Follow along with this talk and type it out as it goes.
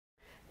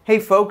Hey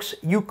folks,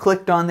 you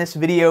clicked on this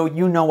video,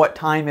 you know what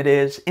time it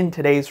is. In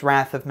today's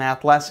Wrath of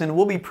Math lesson,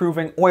 we'll be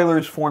proving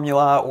Euler's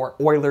formula or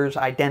Euler's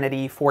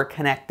identity for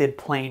connected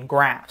plane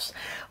graphs.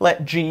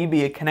 Let G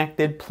be a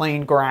connected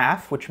plane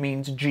graph, which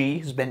means G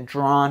has been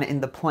drawn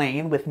in the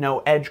plane with no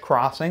edge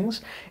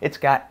crossings. It's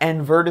got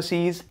n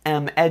vertices,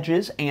 m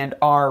edges, and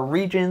r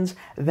regions.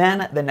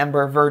 Then the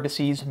number of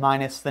vertices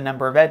minus the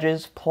number of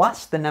edges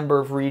plus the number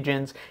of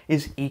regions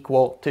is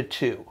equal to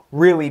 2.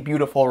 Really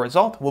beautiful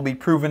result. We'll be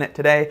proving it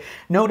today.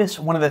 Notice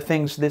one of the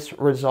things this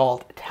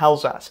result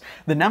tells us.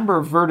 The number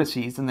of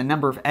vertices and the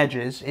number of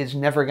edges is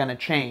never going to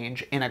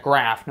change in a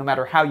graph. No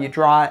matter how you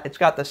draw it, it's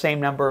got the same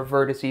number of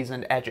vertices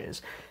and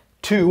edges.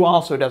 2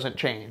 also doesn't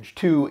change.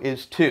 2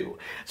 is 2.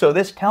 So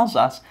this tells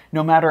us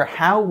no matter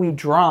how we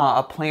draw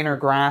a planar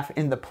graph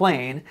in the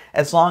plane,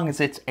 as long as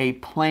it's a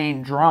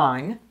plane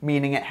drawing,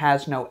 meaning it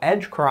has no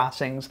edge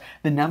crossings,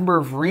 the number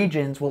of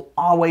regions will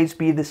always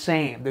be the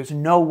same. There's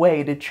no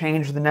way to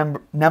change the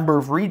number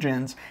of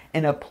regions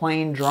in a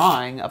plane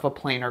drawing of a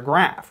planar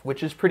graph,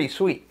 which is pretty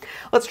sweet.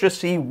 Let's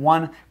just see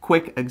one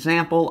quick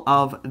example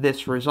of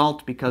this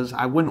result because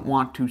I wouldn't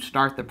want to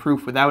start the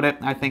proof without it.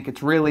 I think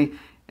it's really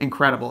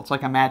incredible. It's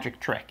like a magic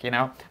trick, you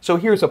know? So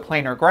here's a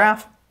planar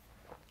graph.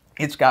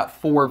 It's got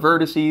 4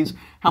 vertices.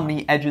 How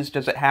many edges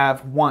does it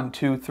have? 1,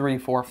 2, 3,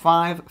 4,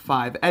 5.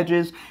 5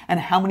 edges. And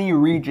how many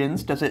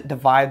regions does it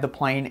divide the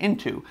plane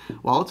into?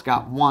 Well, it's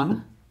got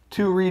 1,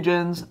 2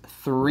 regions,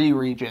 3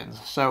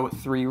 regions. So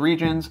 3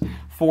 regions.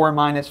 4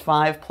 minus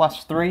 5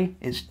 plus 3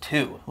 is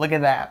 2. Look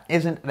at that.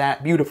 Isn't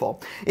that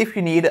beautiful? If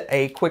you need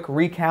a quick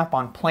recap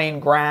on plane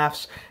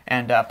graphs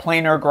and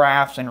planar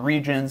graphs and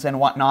regions and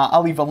whatnot,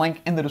 I'll leave a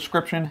link in the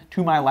description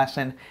to my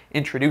lesson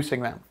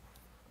introducing them.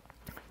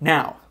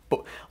 Now,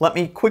 let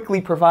me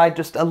quickly provide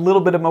just a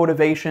little bit of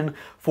motivation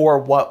for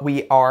what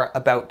we are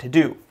about to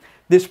do.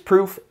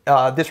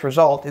 This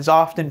result is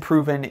often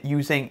proven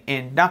using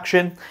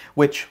induction,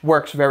 which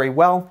works very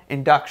well.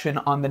 Induction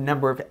on the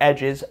number of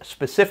edges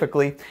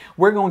specifically.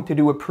 We're going to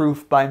do a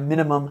proof by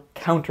minimum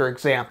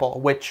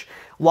counterexample, which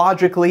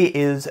logically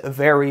is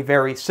very,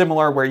 very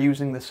similar. We're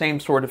using the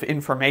same sort of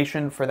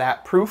information for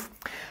that proof.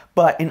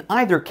 But in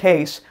either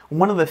case,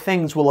 one of the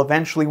things we'll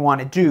eventually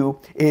want to do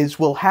is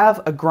we'll have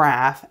a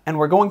graph and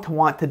we're going to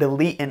want to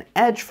delete an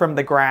edge from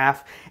the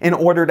graph in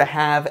order to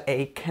have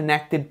a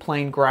connected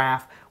plane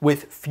graph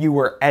with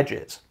fewer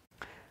edges.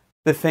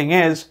 The thing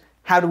is,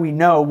 how do we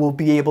know we'll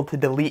be able to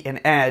delete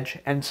an edge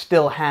and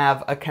still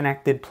have a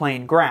connected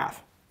plane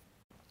graph?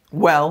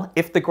 Well,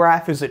 if the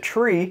graph is a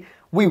tree,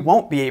 we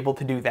won't be able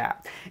to do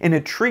that. In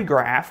a tree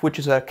graph, which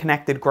is a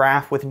connected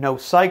graph with no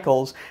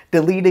cycles,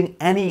 deleting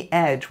any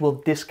edge will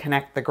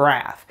disconnect the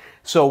graph.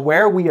 So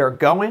where we are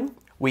going,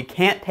 we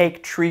can't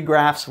take tree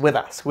graphs with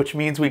us, which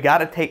means we got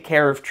to take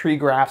care of tree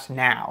graphs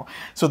now.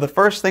 So the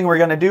first thing we're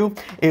going to do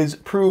is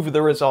prove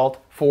the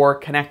result for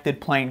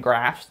connected plane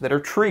graphs that are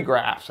tree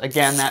graphs.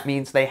 Again, that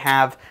means they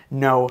have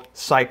no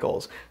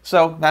cycles.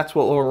 So that's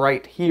what we'll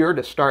write here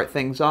to start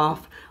things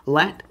off.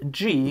 Let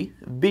G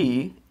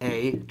be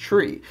a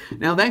tree.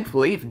 Now,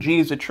 thankfully, if G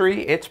is a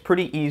tree, it's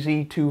pretty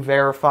easy to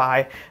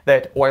verify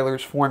that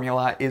Euler's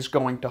formula is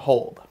going to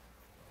hold.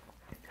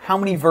 How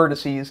many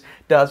vertices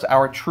does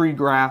our tree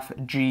graph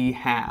G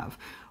have?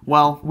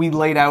 Well, we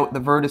laid out the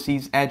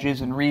vertices,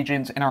 edges, and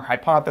regions in our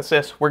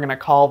hypothesis. We're going to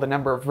call the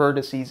number of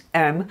vertices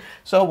n,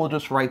 so we'll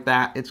just write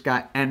that. It's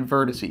got n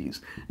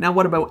vertices. Now,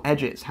 what about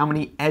edges? How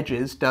many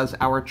edges does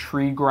our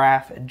tree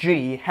graph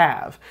G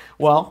have?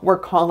 Well, we're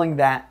calling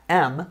that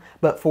m,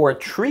 but for a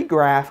tree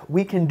graph,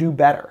 we can do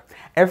better.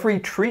 Every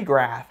tree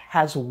graph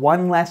has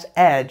 1 less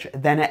edge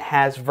than it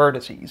has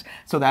vertices.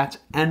 So that's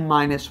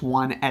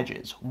n-1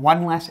 edges.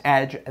 1 less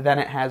edge than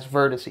it has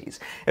vertices.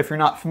 If you're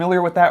not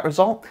familiar with that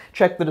result,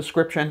 check the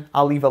description.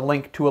 I'll leave a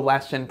link to a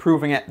lesson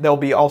proving it. There'll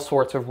be all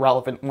sorts of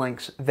relevant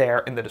links there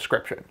in the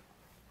description.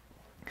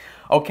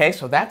 Okay,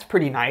 so that's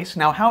pretty nice.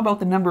 Now, how about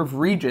the number of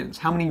regions?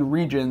 How many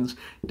regions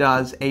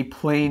does a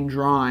plane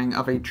drawing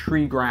of a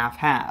tree graph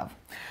have?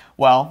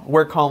 Well,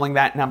 we're calling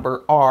that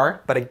number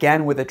r, but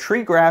again, with a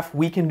tree graph,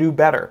 we can do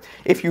better.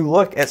 If you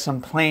look at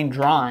some plane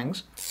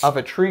drawings of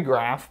a tree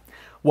graph,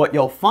 what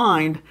you'll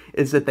find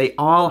is that they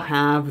all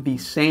have the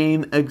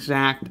same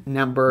exact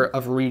number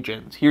of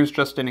regions. Here's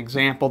just an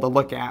example to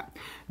look at.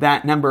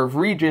 That number of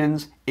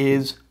regions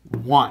is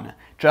 1,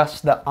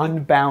 just the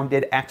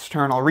unbounded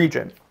external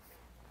region.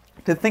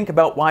 To think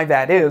about why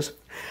that is,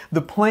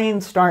 the plane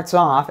starts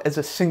off as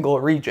a single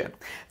region.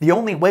 The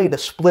only way to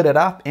split it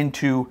up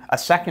into a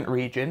second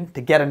region,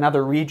 to get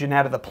another region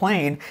out of the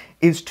plane,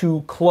 is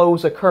to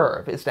close a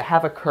curve, is to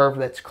have a curve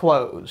that's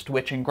closed,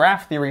 which in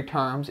graph theory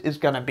terms is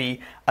going to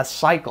be a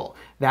cycle.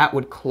 That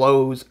would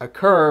close a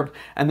curve,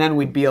 and then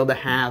we'd be able to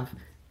have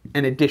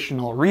an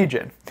additional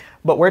region.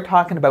 But we're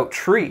talking about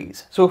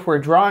trees. So if we're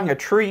drawing a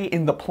tree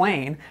in the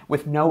plane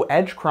with no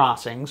edge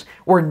crossings,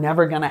 we're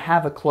never going to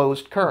have a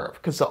closed curve,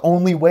 because the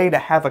only way to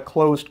have a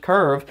closed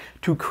curve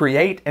to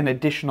create an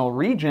additional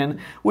region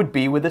would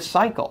be with a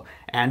cycle.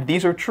 And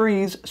these are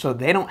trees, so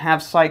they don't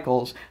have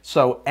cycles,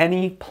 so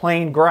any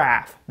plane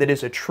graph that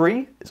is a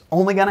tree is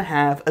only going to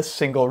have a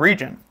single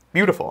region.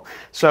 Beautiful.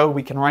 So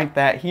we can write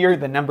that here.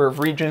 The number of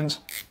regions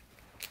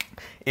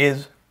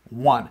is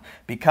 1,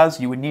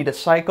 because you would need a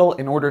cycle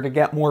in order to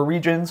get more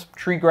regions.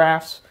 Tree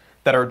graphs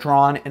that are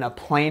drawn in a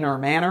planar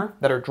manner,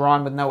 that are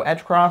drawn with no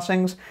edge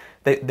crossings,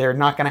 they're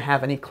not going to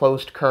have any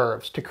closed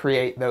curves to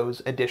create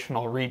those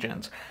additional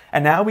regions.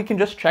 And now we can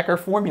just check our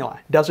formula.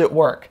 Does it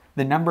work?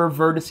 The number of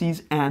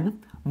vertices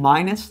n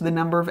minus the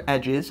number of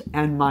edges,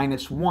 n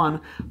minus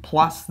 1,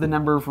 plus the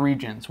number of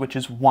regions, which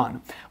is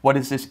 1. What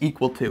is this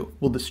equal to?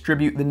 We'll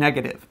distribute the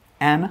negative.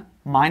 N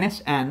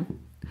minus n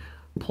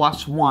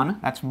plus 1,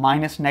 that's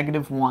minus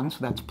negative 1, so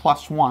that's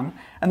plus 1,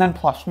 and then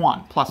plus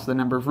 1, plus the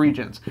number of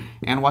regions.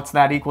 And what's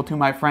that equal to,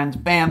 my friends?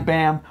 Bam,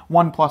 bam,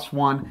 1 plus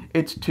 1,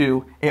 it's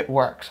 2, it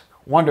works.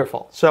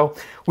 Wonderful. So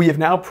we have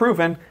now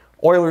proven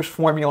Euler's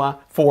formula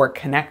for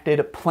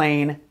connected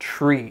plane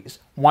trees.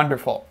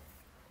 Wonderful.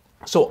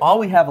 So all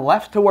we have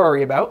left to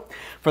worry about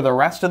for the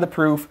rest of the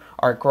proof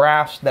are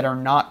graphs that are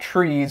not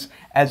trees,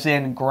 as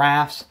in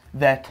graphs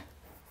that,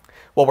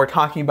 well, we're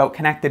talking about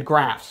connected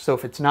graphs. So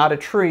if it's not a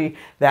tree,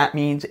 that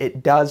means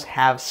it does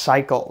have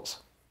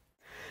cycles.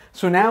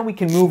 So now we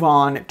can move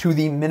on to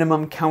the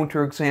minimum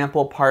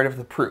counterexample part of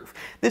the proof.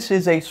 This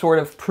is a sort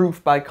of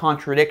proof by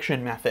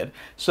contradiction method.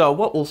 So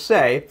what we'll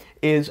say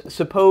is,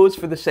 suppose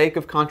for the sake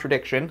of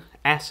contradiction,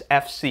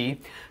 SFC,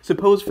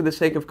 suppose for the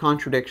sake of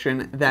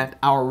contradiction that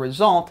our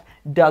result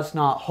does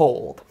not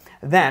hold.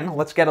 Then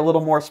let's get a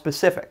little more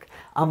specific.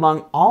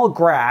 Among all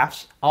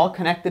graphs, all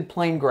connected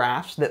plane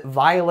graphs that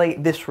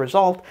violate this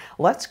result,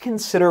 let's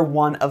consider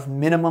one of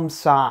minimum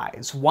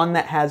size, one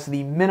that has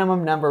the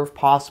minimum number of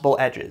possible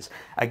edges.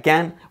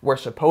 Again, we're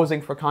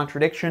supposing for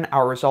contradiction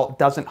our result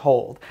doesn't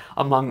hold.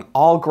 Among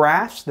all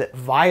graphs that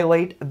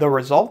violate the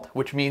result,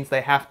 which means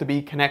they have to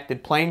be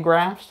connected plane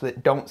graphs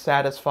that don't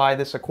satisfy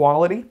this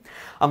equality,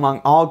 among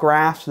all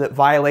graphs that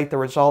violate the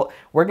result,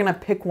 we're going to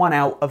pick one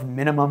out of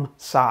minimum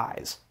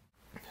size.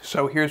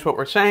 So here's what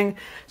we're saying.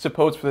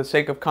 Suppose for the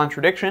sake of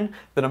contradiction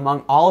that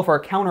among all of our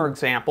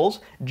counterexamples,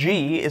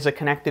 G is a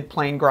connected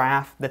plane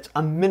graph that's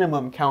a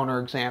minimum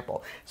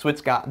counterexample. So it's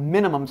got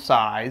minimum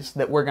size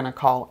that we're going to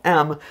call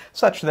M,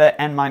 such that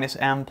n minus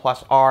m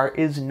plus r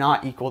is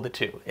not equal to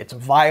 2. It's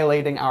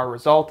violating our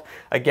result.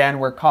 Again,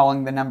 we're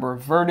calling the number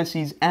of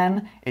vertices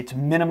n, its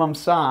minimum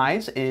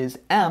size is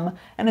m,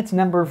 and its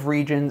number of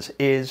regions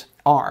is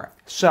r.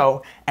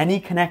 So any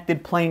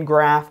connected plane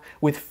graph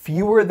with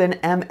fewer than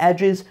m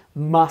edges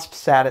must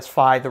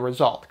satisfy the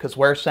result, because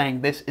we're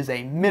saying this is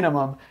a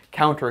minimum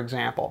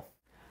counterexample.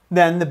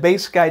 Then the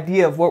basic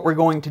idea of what we're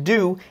going to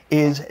do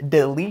is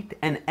delete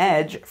an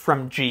edge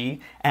from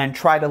G and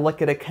try to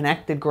look at a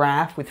connected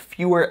graph with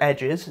fewer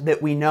edges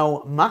that we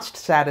know must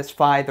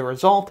satisfy the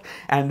result,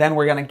 and then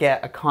we're going to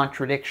get a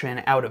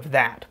contradiction out of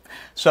that.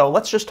 So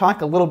let's just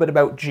talk a little bit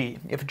about G.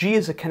 If G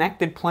is a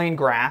connected plane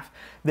graph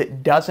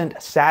that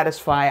doesn't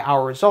satisfy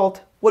our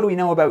result, what do we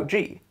know about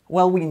G?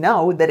 Well, we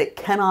know that it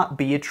cannot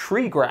be a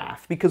tree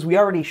graph because we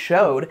already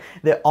showed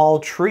that all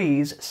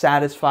trees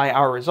satisfy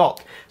our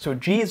result. So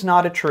G is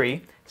not a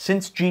tree.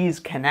 Since G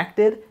is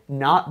connected,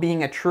 not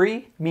being a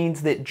tree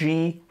means that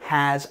G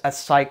has a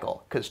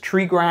cycle, because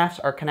tree graphs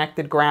are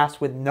connected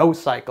graphs with no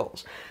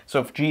cycles.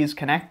 So if G is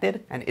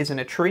connected and isn't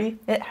a tree,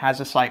 it has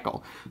a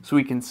cycle. So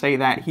we can say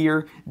that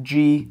here,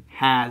 G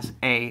has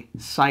a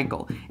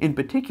cycle. In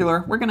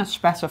particular, we're going to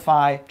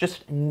specify,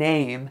 just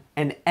name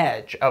an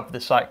edge of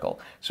the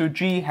cycle. So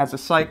G has a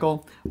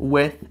cycle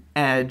with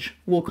edge,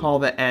 we'll call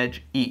the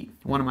edge E,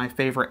 one of my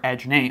favorite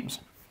edge names.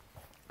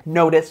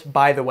 Notice,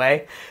 by the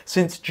way,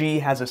 since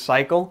G has a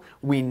cycle,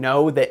 we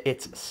know that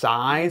its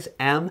size,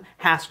 m,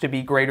 has to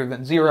be greater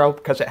than 0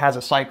 because it has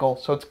a cycle,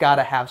 so it's got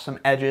to have some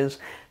edges.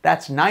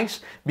 That's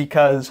nice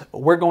because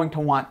we're going to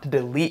want to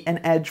delete an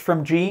edge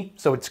from G,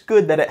 so it's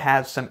good that it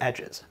has some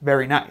edges.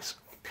 Very nice.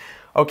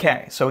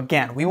 Okay, so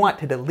again, we want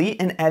to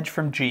delete an edge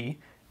from G.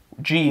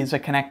 G is a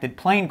connected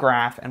plane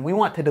graph, and we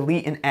want to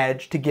delete an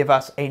edge to give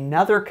us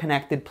another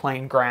connected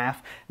plane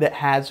graph that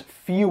has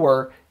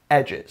fewer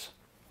edges.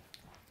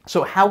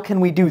 So how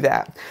can we do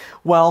that?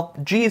 Well,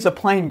 G is a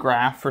plane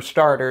graph for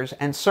starters,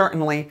 and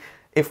certainly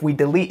if we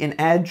delete an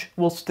edge,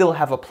 we'll still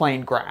have a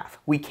plane graph.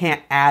 We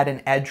can't add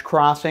an edge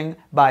crossing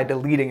by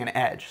deleting an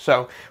edge.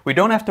 So we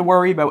don't have to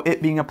worry about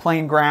it being a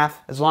plane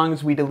graph. As long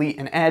as we delete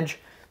an edge,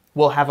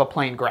 we'll have a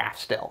plane graph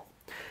still.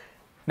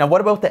 Now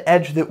what about the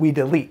edge that we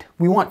delete?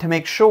 We want to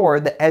make sure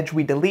the edge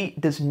we delete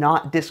does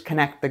not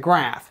disconnect the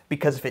graph,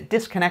 because if it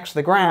disconnects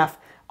the graph,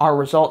 our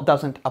result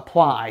doesn't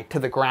apply to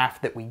the graph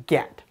that we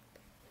get.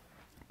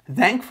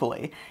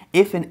 Thankfully,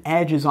 if an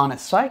edge is on a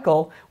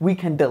cycle, we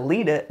can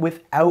delete it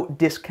without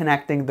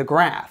disconnecting the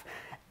graph.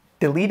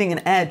 Deleting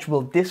an edge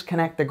will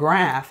disconnect the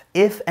graph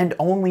if and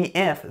only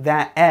if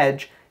that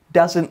edge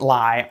doesn't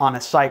lie on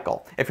a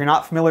cycle. If you're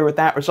not familiar with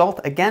that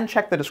result, again,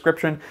 check the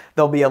description.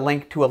 There'll be a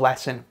link to a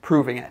lesson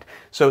proving it.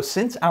 So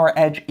since our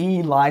edge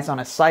E lies on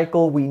a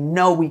cycle, we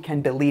know we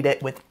can delete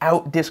it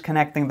without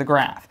disconnecting the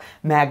graph.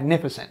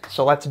 Magnificent.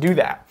 So let's do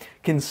that.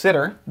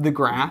 Consider the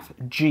graph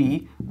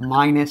G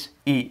minus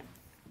E.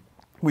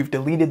 We've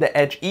deleted the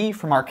edge E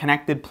from our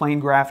connected plane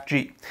graph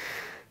G.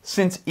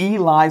 Since E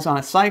lies on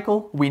a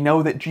cycle, we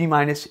know that G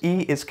minus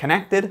E is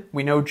connected.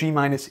 We know G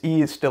minus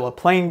E is still a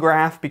plane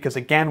graph because,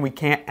 again, we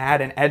can't add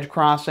an edge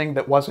crossing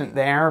that wasn't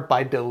there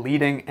by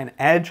deleting an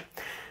edge.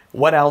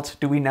 What else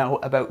do we know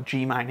about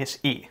G minus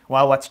E?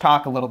 Well, let's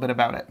talk a little bit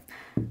about it.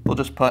 We'll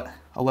just put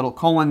a little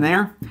colon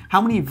there.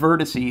 How many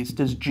vertices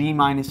does G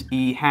minus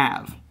E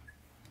have?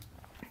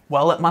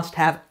 Well, it must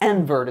have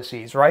n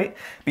vertices, right?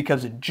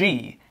 Because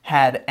G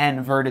had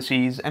n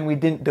vertices, and we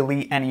didn't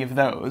delete any of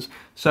those.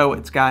 So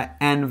it's got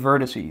n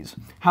vertices.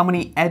 How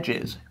many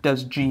edges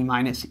does G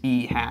minus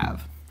E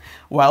have?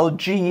 Well,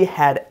 G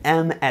had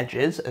m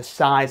edges, a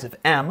size of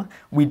m.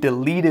 We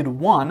deleted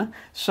one,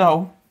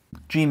 so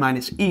G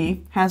minus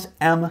E has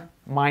m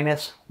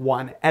minus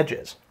 1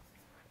 edges.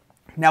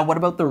 Now, what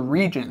about the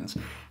regions?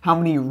 How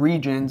many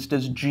regions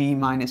does G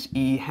minus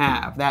E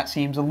have? That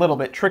seems a little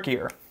bit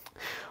trickier.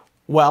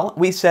 Well,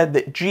 we said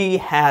that G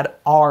had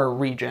R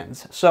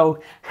regions. So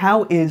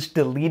how is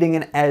deleting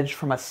an edge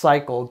from a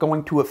cycle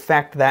going to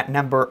affect that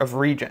number of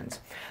regions?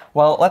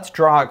 Well, let's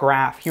draw a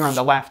graph here on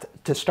the left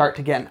to start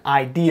to get an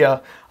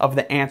idea of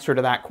the answer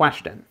to that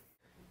question.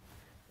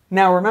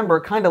 Now remember,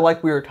 kind of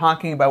like we were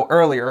talking about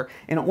earlier,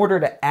 in order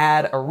to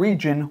add a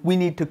region, we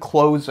need to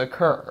close a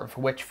curve,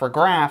 which for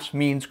graphs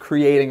means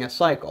creating a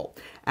cycle.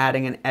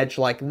 Adding an edge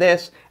like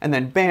this, and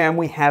then bam,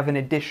 we have an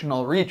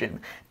additional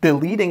region.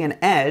 Deleting an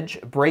edge,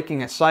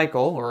 breaking a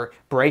cycle, or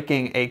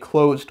breaking a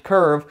closed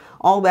curve,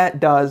 all that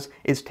does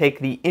is take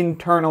the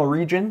internal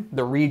region,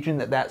 the region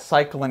that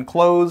cycle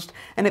enclosed,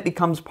 and it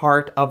becomes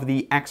part of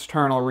the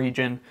external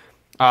region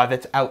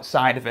that's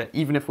outside of it.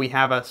 Even if we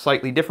have a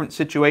slightly different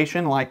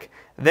situation like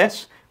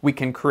this, we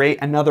can create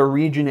another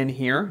region in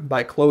here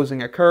by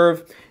closing a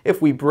curve.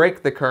 If we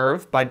break the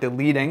curve by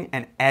deleting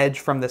an edge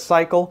from the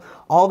cycle,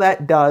 all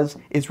that does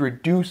is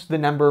reduce the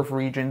number of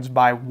regions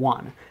by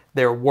 1.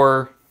 There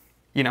were,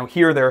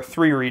 here there are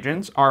 3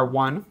 regions,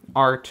 R1,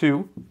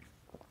 R2,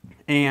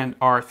 and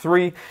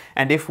R3,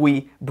 and if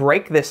we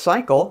break this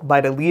cycle by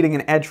deleting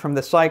an edge from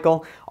the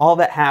cycle, all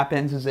that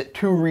happens is that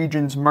 2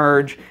 regions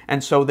merge,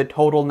 and so the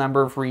total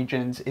number of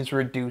regions is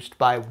reduced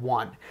by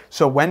 1.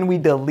 So when we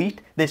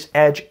delete this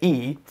edge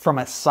E from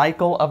a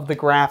cycle of the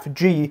graph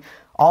G,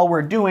 all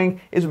we're doing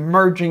is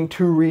merging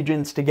 2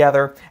 regions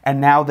together, and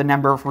now the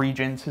number of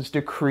regions is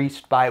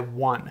decreased by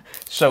 1.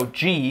 So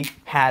G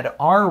had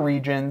R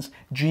regions,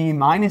 G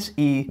minus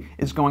E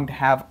is going to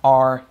have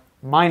R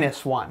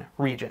minus 1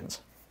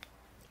 regions.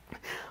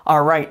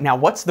 All right, now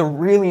what's the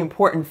really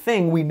important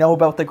thing we know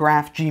about the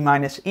graph G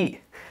minus E?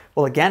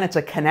 Well, again, it's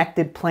a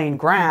connected plane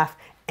graph,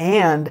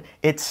 and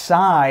its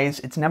size,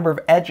 its number of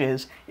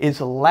edges, is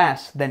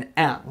less than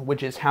m,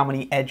 which is how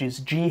many edges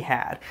G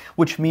had,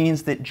 which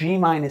means that G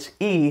minus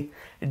E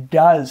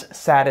does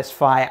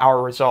satisfy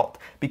our result,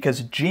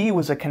 because G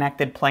was a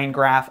connected plane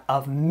graph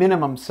of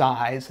minimum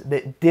size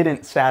that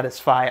didn't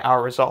satisfy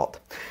our result.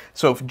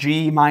 So if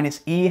G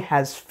minus E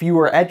has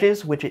fewer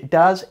edges, which it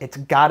does, it's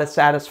got to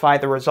satisfy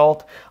the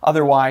result.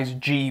 Otherwise,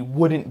 G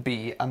wouldn't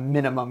be a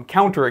minimum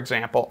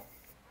counterexample.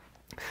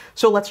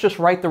 So let's just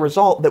write the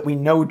result that we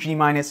know G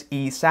minus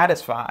E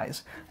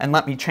satisfies. And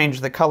let me change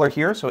the color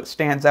here so it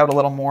stands out a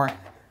little more.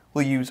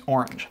 We'll use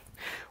orange.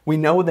 We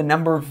know the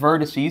number of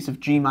vertices of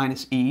G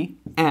minus E,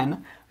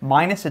 n,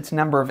 minus its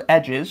number of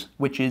edges,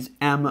 which is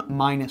m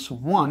minus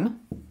 1,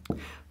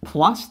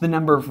 plus the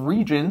number of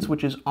regions,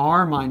 which is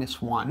r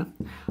minus 1,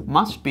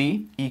 must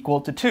be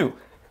equal to 2.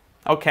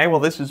 Okay, well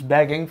this is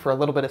begging for a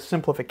little bit of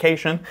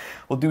simplification.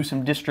 We'll do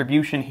some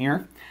distribution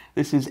here.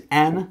 This is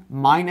n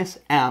minus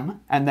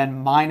m, and then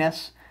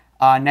minus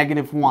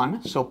negative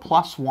 1, so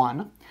plus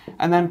 1,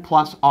 and then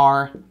plus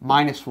r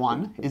minus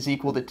 1 is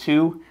equal to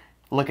 2.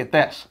 Look at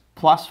this.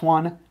 Plus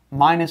 1,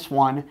 minus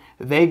 1,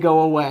 they go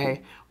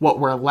away. What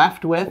we're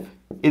left with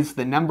is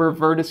the number of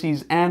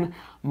vertices n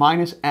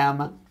minus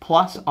m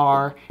plus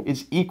r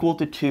is equal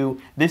to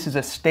 2. This is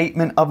a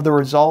statement of the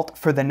result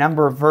for the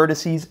number of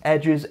vertices,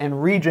 edges,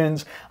 and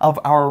regions of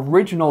our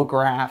original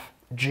graph,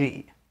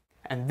 G.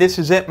 And this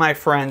is it, my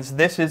friends.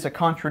 This is a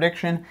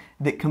contradiction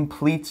that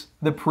completes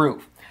the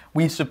proof.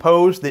 We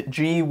suppose that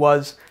G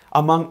was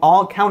among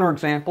all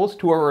counterexamples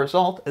to our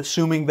result,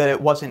 assuming that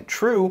it wasn't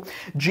true.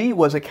 G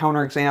was a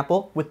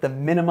counterexample with the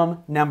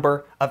minimum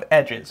number of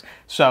edges.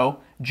 So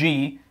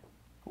G,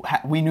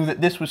 we knew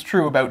that this was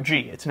true about G.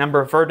 Its number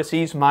of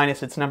vertices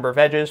minus its number of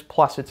edges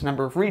plus its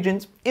number of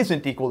regions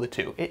isn't equal to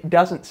 2. It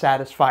doesn't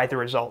satisfy the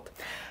result.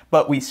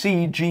 But we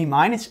see G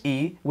minus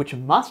E, which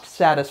must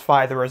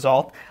satisfy the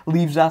result,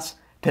 leaves us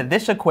to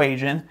this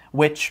equation,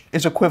 which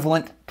is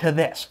equivalent to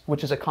this,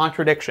 which is a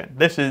contradiction.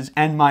 This is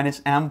n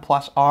minus m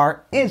plus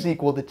r is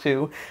equal to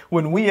 2,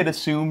 when we had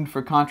assumed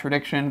for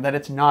contradiction that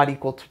it's not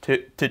equal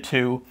to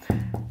 2,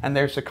 and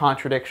there's a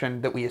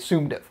contradiction that we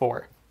assumed it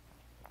for.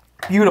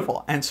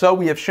 Beautiful. And so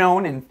we have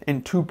shown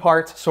in two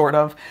parts, sort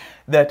of,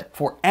 that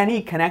for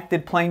any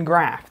connected plane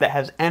graph that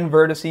has n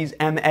vertices,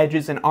 m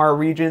edges, and r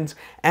regions,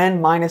 n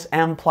minus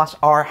m plus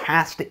r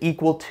has to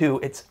equal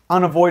 2. It's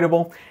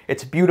unavoidable,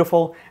 it's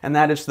beautiful, and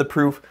that is the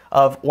proof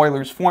of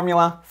Euler's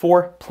formula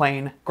for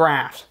plane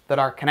graphs that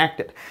are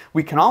connected.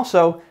 We can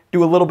also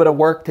do a little bit of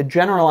work to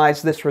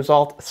generalize this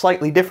result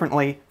slightly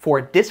differently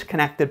for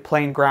disconnected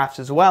plane graphs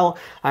as well.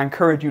 I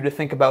encourage you to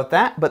think about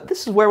that, but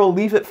this is where we'll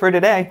leave it for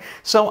today.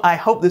 So I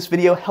hope this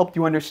video helped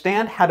you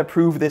understand how to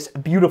prove this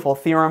beautiful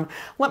theorem.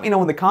 Let me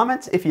know in the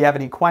comments if you have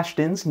any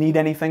questions, need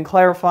anything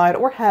clarified,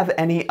 or have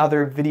any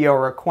other video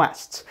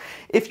requests.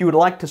 If you would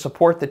like to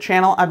support the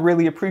channel, I'd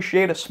really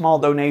appreciate a small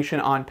donation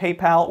on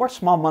PayPal or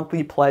small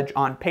monthly pledge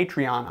on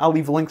Patreon. I'll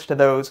leave links to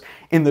those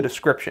in the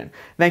description.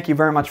 Thank you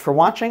very much for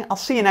watching. I'll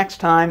see you next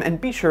time, and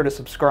be sure to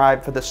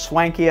subscribe for the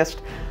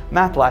swankiest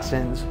math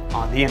lessons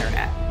on the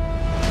internet.